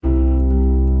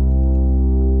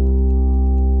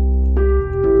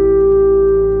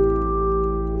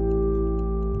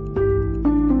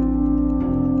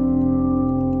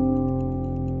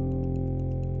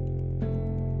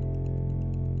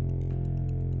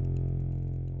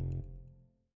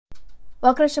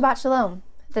Welcome to Shabbat Shalom.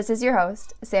 This is your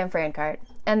host, Sam Francart,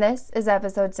 and this is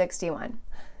episode 61.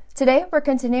 Today, we're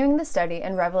continuing the study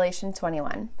in Revelation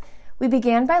 21. We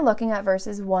began by looking at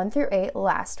verses 1 through 8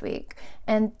 last week,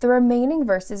 and the remaining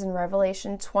verses in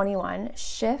Revelation 21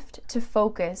 shift to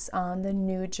focus on the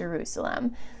New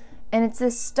Jerusalem. And it's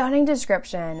this stunning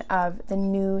description of the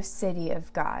new city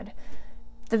of God.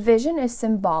 The vision is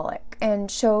symbolic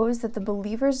and shows that the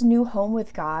believer's new home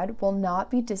with God will not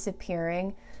be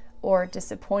disappearing or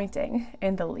disappointing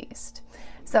in the least.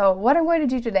 So what I'm going to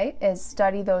do today is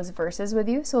study those verses with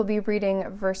you. So we'll be reading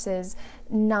verses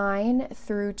 9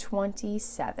 through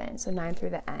 27, so 9 through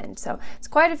the end. So it's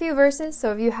quite a few verses,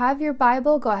 so if you have your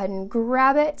Bible, go ahead and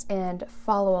grab it and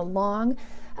follow along.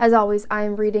 As always,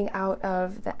 I'm reading out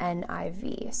of the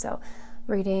NIV. So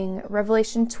reading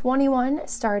Revelation 21,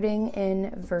 starting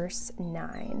in verse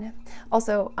 9.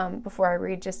 Also, before I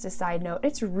read, just a side note,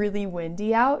 it's really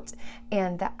windy out,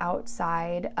 and the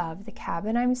outside of the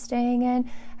cabin I'm staying in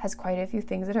has quite a few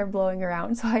things that are blowing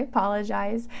around, so I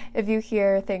apologize if you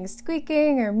hear things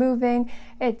squeaking or moving.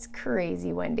 It's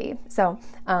crazy windy. So,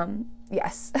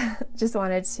 yes, just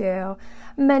wanted to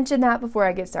mention that before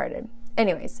I get started.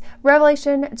 Anyways,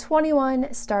 Revelation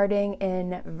 21, starting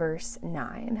in verse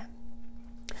 9.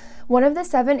 One of the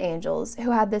 7 angels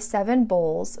who had the 7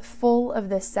 bowls full of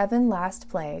the 7 last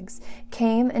plagues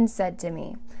came and said to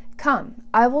me, "Come,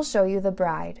 I will show you the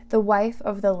bride, the wife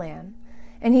of the Lamb."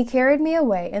 And he carried me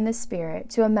away in the Spirit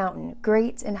to a mountain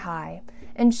great and high,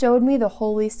 and showed me the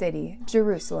holy city,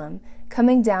 Jerusalem,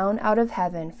 coming down out of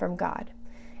heaven from God.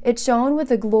 It shone with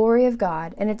the glory of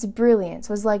God, and its brilliance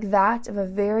was like that of a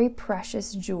very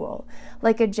precious jewel,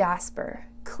 like a jasper,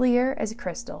 clear as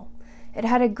crystal. It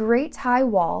had a great high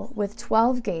wall with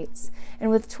 12 gates, and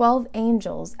with 12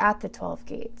 angels at the 12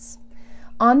 gates.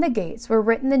 On the gates were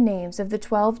written the names of the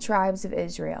 12 tribes of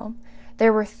Israel.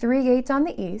 There were 3 gates on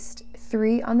the east,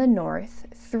 3 on the north,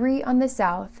 3 on the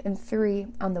south, and 3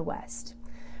 on the west.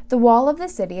 The wall of the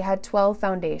city had 12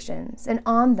 foundations, and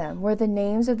on them were the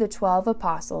names of the 12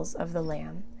 apostles of the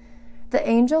Lamb. The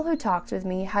angel who talked with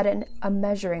me had a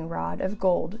measuring rod of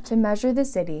gold to measure the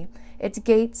city, its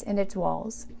gates, and its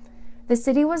walls. The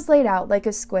city was laid out like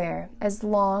a square, as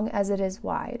long as it is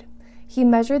wide. He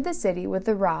measured the city with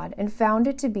the rod and found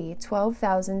it to be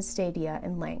 12,000 stadia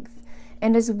in length,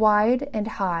 and as wide and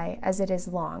high as it is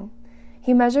long.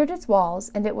 He measured its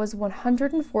walls, and it was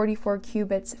 144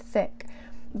 cubits thick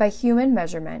by human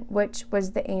measurement, which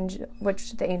the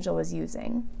angel was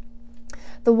using.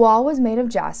 The wall was made of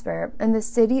jasper, and the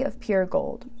city of pure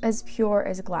gold, as pure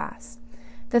as glass.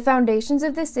 The foundations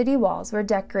of the city walls were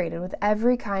decorated with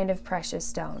every kind of precious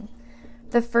stone.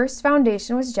 The first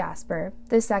foundation was jasper,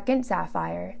 the second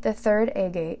sapphire, the third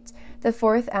agate, the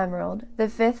fourth emerald, the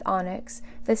fifth onyx,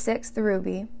 the sixth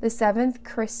ruby, the seventh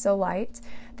chrysolite,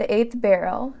 the 8th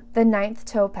beryl, the 9th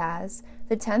topaz,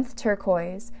 the 10th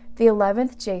turquoise, the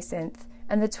 11th jacinth,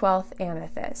 and the 12th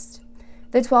amethyst.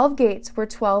 The 12 gates were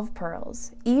 12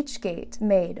 pearls, each gate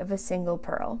made of a single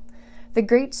pearl. The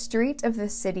great street of the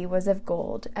city was of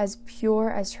gold, as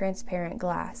pure as transparent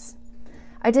glass.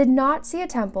 I did not see a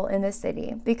temple in the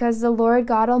city, because the Lord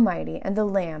God Almighty and the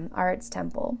Lamb are its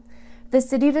temple. The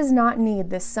city does not need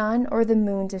the sun or the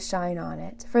moon to shine on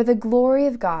it, for the glory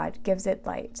of God gives it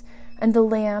light, and the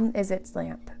Lamb is its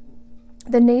lamp.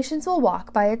 The nations will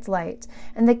walk by its light,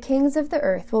 and the kings of the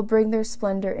earth will bring their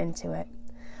splendor into it.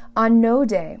 On no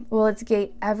day will its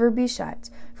gate ever be shut,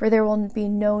 for there will be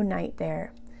no night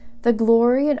there. The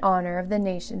glory and honor of the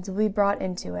nations will be brought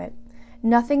into it.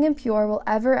 Nothing impure will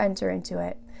ever enter into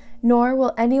it, nor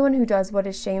will anyone who does what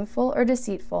is shameful or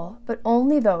deceitful, but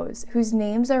only those whose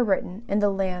names are written in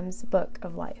the Lamb's book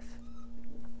of life.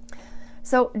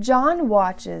 So John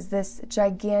watches this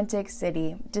gigantic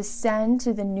city descend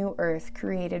to the new earth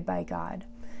created by God.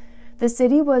 The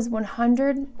city was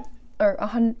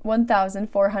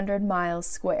 1,400 miles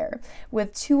square,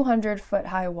 with 200-foot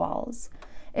high walls.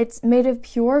 It's made of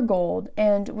pure gold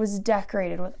and was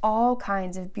decorated with all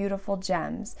kinds of beautiful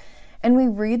gems. And we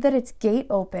read that its gate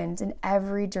opened in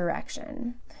every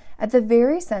direction. At the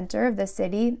very center of the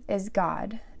city is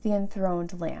God, the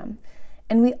enthroned Lamb.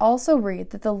 And we also read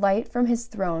that the light from his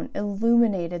throne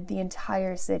illuminated the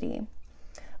entire city.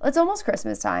 It's almost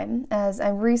Christmas time as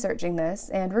I'm researching this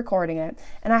and recording it,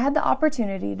 and I had the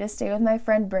opportunity to stay with my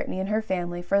friend Brittany and her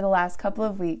family for the last couple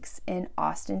of weeks in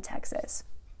Austin, Texas.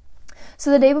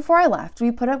 So the day before I left, we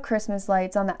put up Christmas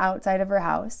lights on the outside of her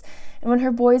house. And when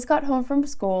her boys got home from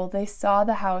school, they saw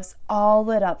the house all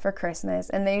lit up for Christmas,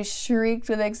 and they shrieked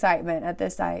with excitement at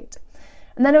the sight.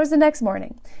 And then it was the next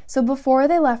morning. So before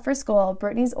they left for school,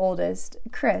 Brittany's oldest,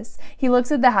 Chris, he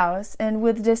looks at the house, and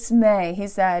with dismay, he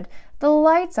said, "The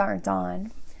lights aren't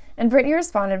on." And Brittany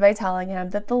responded by telling him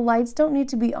that the lights don't need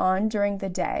to be on during the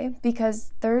day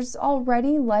because there's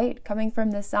already light coming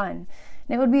from the sun,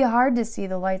 and it would be hard to see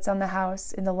the lights on the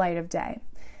house in the light of day.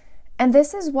 And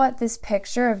this is what this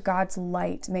picture of God's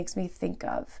light makes me think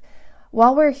of.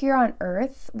 While we're here on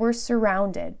earth, we're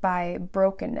surrounded by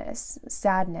brokenness,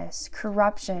 sadness,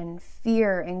 corruption,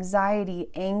 fear, anxiety,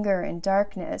 anger, and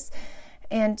darkness,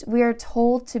 and we are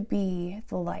told to be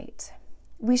the light.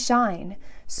 We shine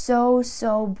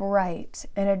so bright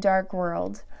in a dark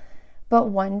world. But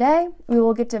one day, we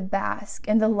will get to bask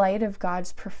in the light of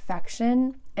God's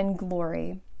perfection and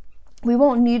glory. We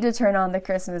won't need to turn on the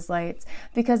Christmas lights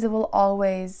because it will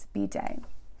always be day.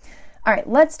 All right,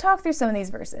 let's talk through some of these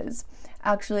verses.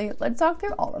 Actually, let's talk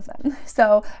through all of them.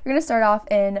 So we're going to start off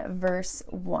in verse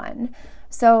 1.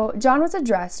 So John was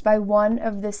addressed by one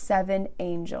of the 7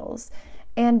 angels.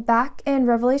 And back in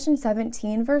Revelation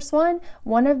 17, verse 1,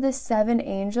 one of the 7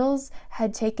 angels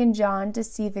had taken John to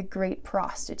see the great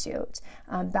prostitute,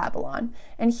 Babylon.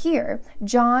 And here,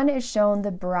 John is shown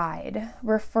the bride,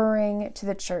 referring to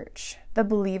the church, the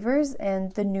believers,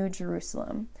 and the New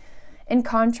Jerusalem. In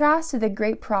contrast to the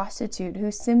great prostitute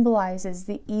who symbolizes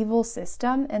the evil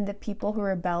system and the people who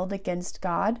rebelled against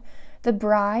God, the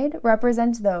bride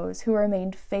represents those who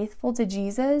remained faithful to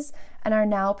Jesus and are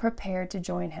now prepared to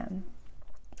join him.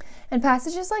 And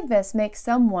passages like this make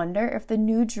some wonder if the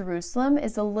New Jerusalem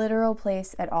is a literal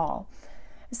place at all.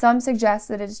 Some suggest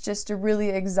that it's just a really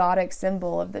exotic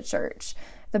symbol of the church,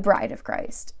 the bride of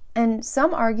Christ. And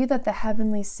some argue that the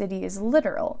heavenly city is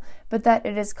literal, but that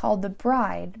it is called the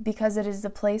bride because it is the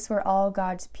place where all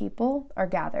God's people are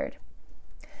gathered.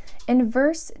 In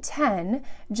verse 10,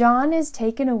 John is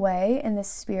taken away in the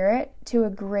Spirit to a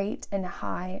great and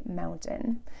high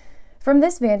mountain. From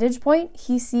this vantage point,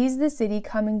 he sees the city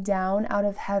coming down out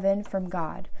of heaven from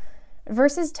God.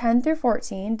 Verses 10 through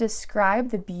 14 describe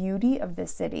the beauty of the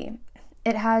city.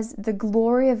 It has the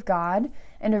glory of God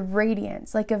and a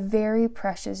radiance like a very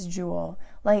precious jewel,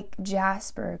 like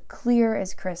jasper, clear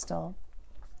as crystal.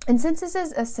 And since this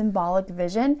is a symbolic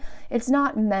vision, it's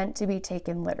not meant to be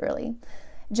taken literally.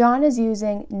 John is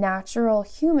using natural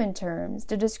human terms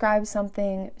to describe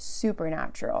something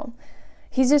supernatural.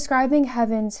 He's describing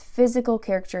heaven's physical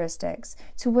characteristics,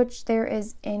 to which there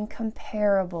is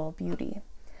incomparable beauty.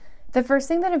 The first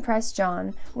thing that impressed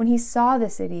John when he saw the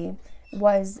city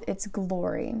was its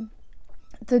glory.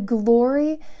 The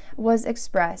glory was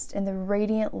expressed in the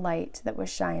radiant light that was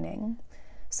shining.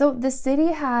 So the city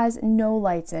has no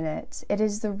lights in it. It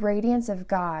is the radiance of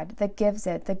God that gives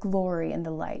it the glory and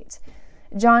the light.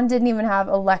 John didn't even have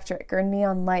electric or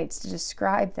neon lights to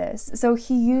describe this, so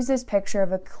he used this picture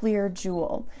of a clear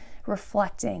jewel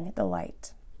reflecting the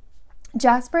light.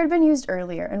 Jasper had been used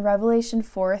earlier in Revelation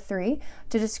 4:3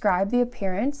 to describe the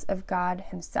appearance of God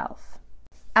himself.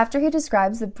 After he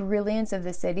describes the brilliance of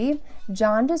the city,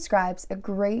 John describes a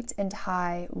great and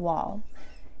high wall.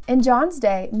 In John's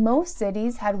day, most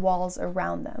cities had walls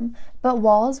around them, but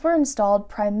walls were installed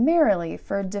primarily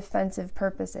for defensive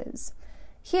purposes.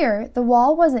 Here, the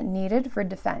wall wasn't needed for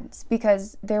defense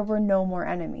because there were no more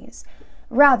enemies.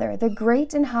 Rather, the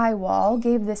great and high wall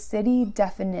gave the city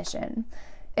definition.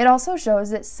 It also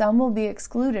shows that some will be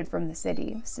excluded from the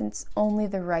city, since only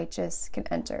the righteous can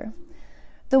enter.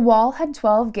 The wall had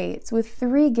 12 gates, with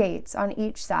 3 gates on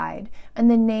each side, and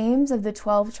the names of the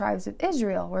 12 tribes of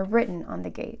Israel were written on the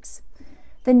gates.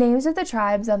 The names of the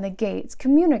tribes on the gates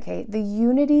communicate the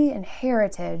unity and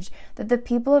heritage that the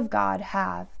people of God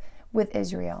have with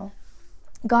Israel.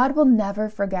 God will never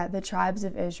forget the tribes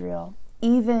of Israel,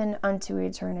 even unto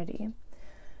eternity.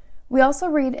 We also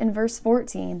read in verse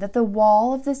 14 that the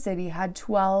wall of the city had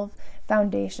 12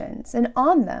 foundations, and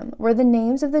on them were the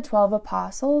names of the 12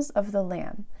 apostles of the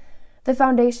Lamb. The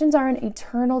foundations are an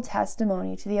eternal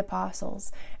testimony to the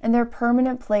apostles and their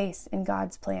permanent place in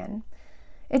God's plan.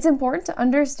 It's important to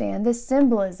understand the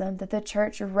symbolism that the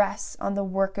church rests on the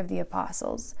work of the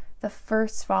apostles, the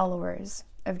first followers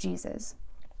of Jesus.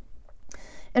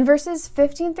 In verses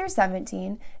 15 through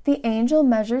 17, the angel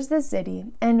measures the city,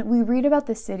 and we read about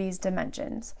the city's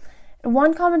dimensions.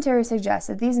 One commentary suggests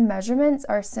that these measurements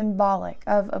are symbolic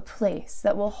of a place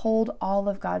that will hold all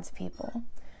of God's people.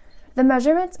 The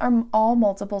measurements are all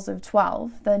multiples of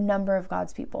 12, the number of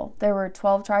God's people. There were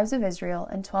 12 tribes of Israel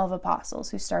and 12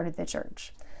 apostles who started the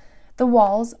church. The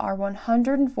walls are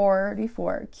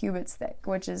 144 cubits thick,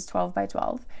 which is 12 by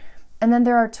 12. And then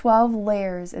there are 12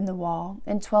 layers in the wall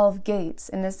and 12 gates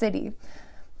in the city.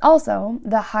 Also,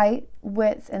 the height,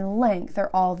 width, and length are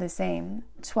all the same,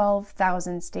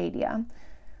 12,000 stadia.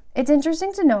 It's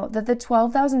interesting to note that the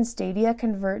 12,000 stadia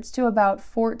converts to about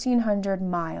 1,400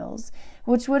 miles,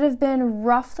 which would have been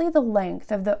roughly the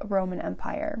length of the Roman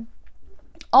Empire.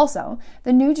 Also,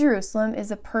 the New Jerusalem is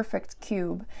a perfect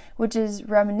cube, which is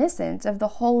reminiscent of the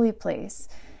holy place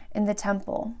in the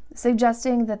temple,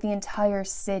 suggesting that the entire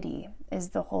city is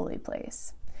the holy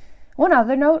place. One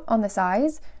other note on the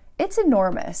size, it's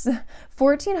enormous.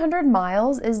 1,400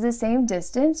 miles is the same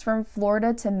distance from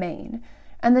Florida to Maine,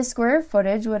 and the square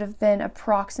footage would have been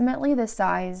approximately the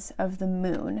size of the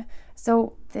moon.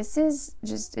 So this is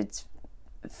just, it's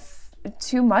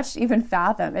too much to even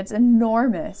fathom. It's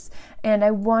enormous. And I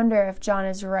wonder if John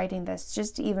is writing this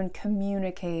just to even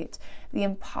communicate the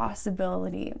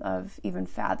impossibility of even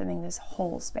fathoming this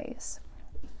whole space.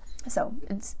 So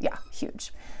it's,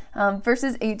 huge.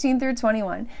 Verses 18 through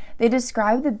 21, they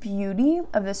describe the beauty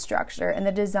of the structure and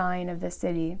the design of the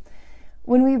city.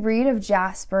 When we read of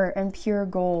jasper and pure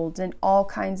gold and all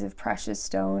kinds of precious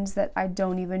stones that I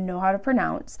don't even know how to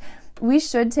pronounce, we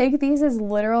should take these as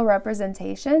literal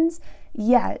representations,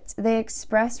 yet they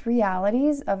express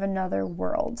realities of another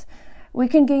world. We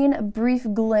can gain a brief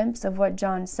glimpse of what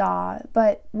John saw,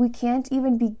 but we can't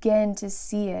even begin to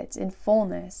see it in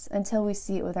fullness until we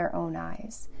see it with our own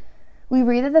eyes. We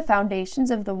read that the foundations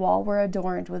of the wall were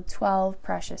adorned with 12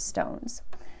 precious stones.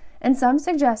 And some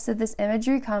suggest that this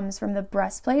imagery comes from the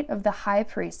breastplate of the high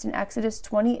priest in Exodus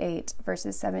 28,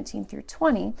 verses 17 through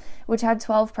 20, which had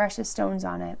 12 precious stones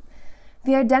on it.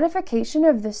 The identification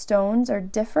of the stones are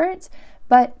different,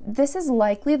 but this is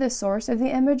likely the source of the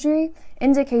imagery,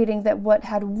 indicating that what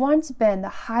had once been the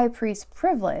high priest's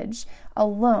privilege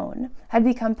alone had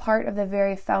become part of the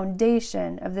very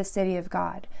foundation of the city of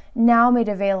God, now made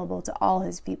available to all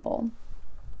his people.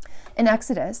 In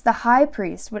Exodus, the high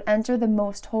priest would enter the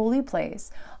most holy place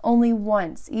only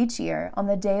once each year on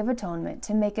the Day of Atonement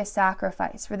to make a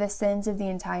sacrifice for the sins of the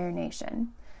entire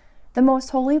nation. The most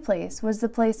holy place was the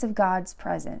place of God's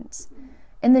presence.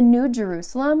 In the New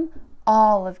Jerusalem,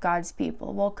 all of God's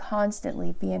people will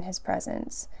constantly be in his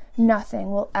presence. Nothing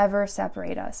will ever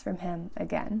separate us from him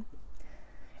again.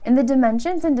 In the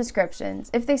dimensions and descriptions,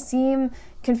 if they seem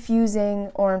confusing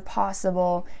or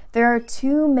impossible, there are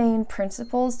two main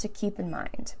principles to keep in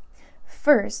mind.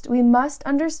 First, we must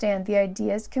understand the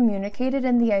ideas communicated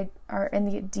in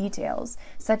the details,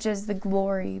 such as the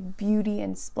glory, beauty,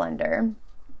 and splendor.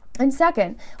 And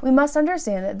second, we must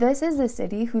understand that this is the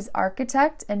city whose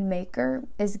architect and maker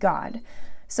is God.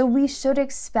 So we should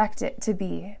expect it to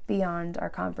be beyond our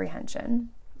comprehension.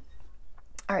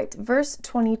 All right, verse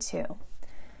 22.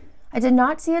 I did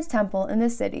not see its temple in the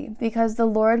city, because the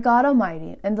Lord God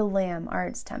Almighty and the Lamb are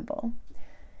its temple.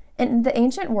 In the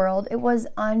ancient world, it was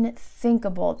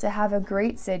unthinkable to have a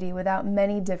great city without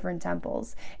many different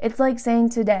temples. It's like saying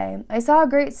today, I saw a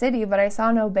great city, but I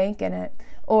saw no bank in it.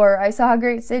 Or, I saw a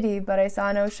great city, but I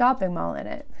saw no shopping mall in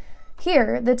it.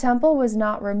 Here, the temple was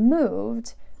not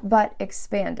removed, but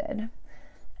expanded.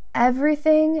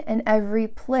 Everything and every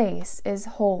place is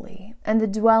holy, and the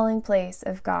dwelling place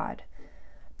of God.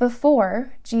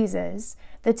 Before Jesus,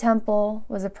 the temple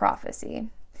was a prophecy.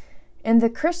 In the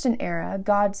Christian era,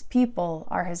 God's people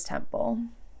are his temple.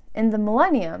 In the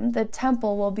millennium, the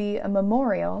temple will be a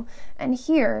memorial, and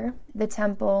here, the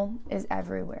temple is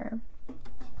everywhere.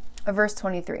 Verse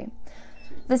 23.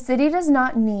 The city does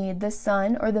not need the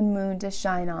sun or the moon to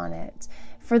shine on it,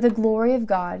 for the glory of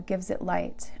God gives it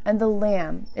light, and the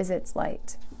Lamb is its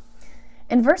light.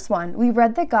 In verse 1, we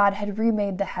read that God had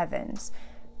remade the heavens.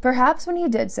 Perhaps when he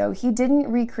did so, he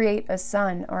didn't recreate a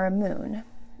sun or a moon.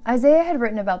 Isaiah had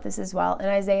written about this as well in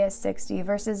Isaiah 60,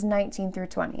 verses 19 through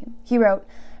 20. He wrote,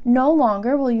 No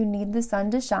longer will you need the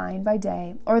sun to shine by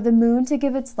day, or the moon to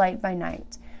give its light by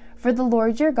night. For the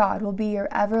Lord your God will be your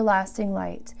everlasting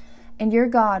light, and your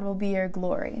God will be your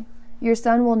glory. Your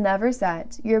sun will never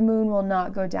set, your moon will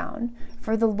not go down,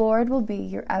 for the Lord will be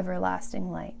your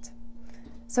everlasting light.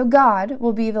 So God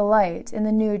will be the light in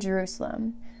the New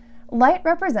Jerusalem. Light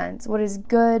represents what is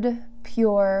good,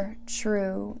 pure,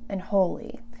 true, and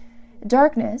holy.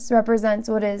 Darkness represents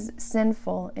what is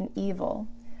sinful and evil.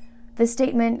 The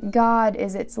statement, God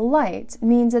is its light,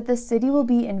 means that the city will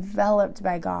be enveloped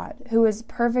by God, who is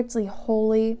perfectly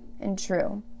holy and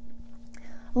true.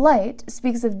 Light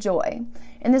speaks of joy.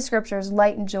 In the scriptures,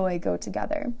 light and joy go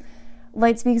together.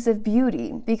 Light speaks of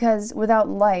beauty, because without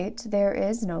light, there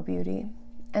is no beauty.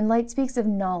 And light speaks of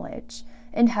knowledge.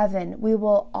 In heaven, we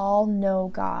will all know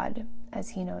God as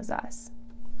he knows us.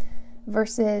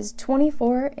 Verses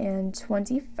 24 and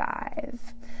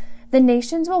 25. The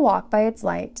nations will walk by its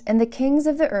light, and the kings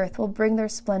of the earth will bring their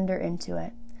splendor into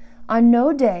it. On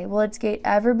no day will its gate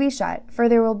ever be shut, for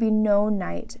there will be no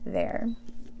night there.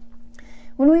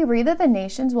 When we read that the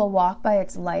nations will walk by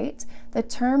its light, the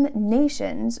term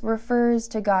nations refers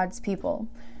to God's people.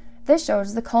 This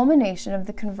shows the culmination of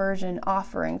the conversion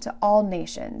offering to all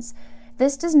nations.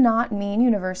 This does not mean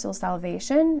universal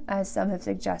salvation, as some have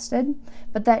suggested,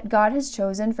 but that God has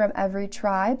chosen from every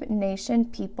tribe, nation,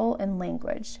 people, and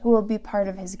language who will be part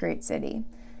of his great city.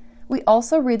 We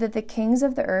also read that the kings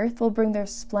of the earth will bring their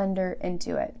splendor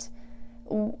into it.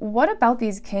 What about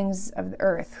these kings of the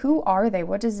earth? Who are they?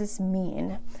 What does this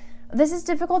mean? This is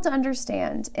difficult to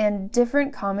understand, and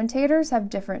different commentators have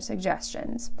different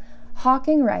suggestions.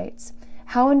 Hawking writes,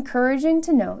 "How encouraging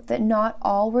to note that not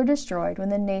all were destroyed when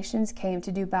the nations came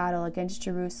to do battle against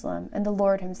Jerusalem and the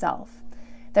Lord himself.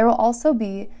 There will also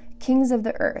be kings of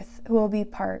the earth who will be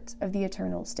part of the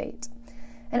eternal state."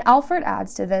 And Alfred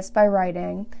adds to this by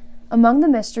writing, "Among the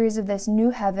mysteries of this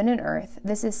new heaven and earth,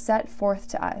 this is set forth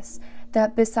to us,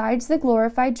 that besides the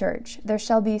glorified church, there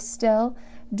shall be still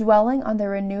dwelling on the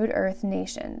renewed earth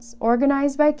nations,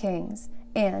 organized by kings,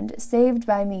 and saved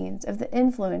by means of the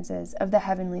influences of the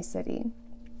heavenly city."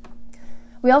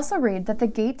 We also read that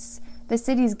the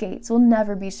city's gates will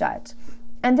never be shut.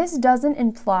 And this doesn't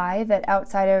imply that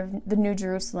outside of the New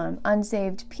Jerusalem,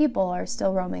 unsaved people are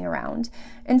still roaming around.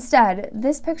 Instead,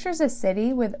 this pictures a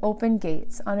city with open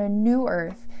gates on a new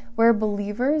earth where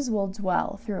believers will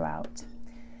dwell throughout.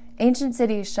 Ancient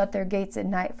cities shut their gates at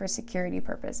night for security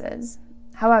purposes.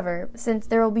 However, since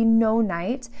there will be no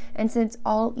night, and since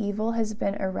all evil has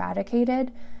been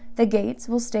eradicated, the gates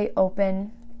will stay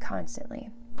open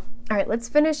constantly. All right, let's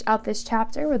finish out this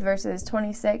chapter with verses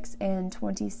 26 and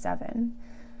 27.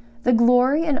 "The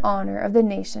glory and honor of the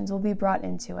nations will be brought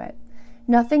into it.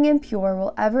 Nothing impure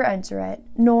will ever enter it,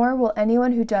 nor will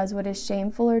anyone who does what is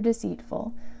shameful or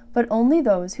deceitful, but only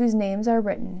those whose names are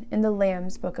written in the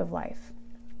Lamb's book of life."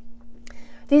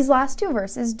 These last two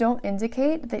verses don't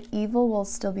indicate that evil will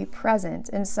still be present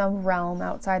in some realm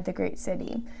outside the great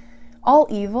city. All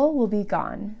evil will be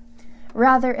gone.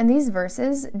 Rather, in these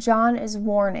verses, John is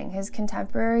warning his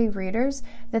contemporary readers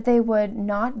that they would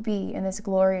not be in this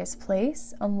glorious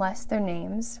place unless their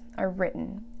names are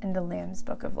written in the Lamb's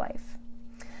book of life.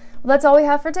 Well, that's all we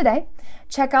have for today.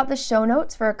 Check out the show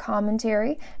notes for a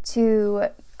commentary to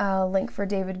link for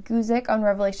David Guzik on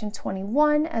Revelation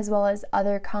 21, as well as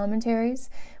other commentaries.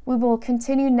 We will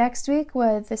continue next week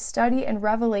with the study in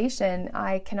Revelation.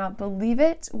 I cannot believe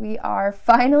it. We are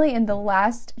finally in the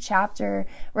last chapter,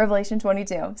 Revelation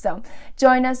 22. So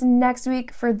join us next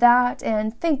week for that,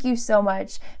 and thank you so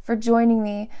much for joining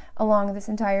me along this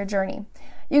entire journey.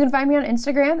 You can find me on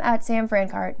Instagram at Sam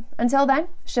Francart. Until then,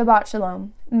 Shabbat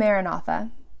Shalom. Maranatha.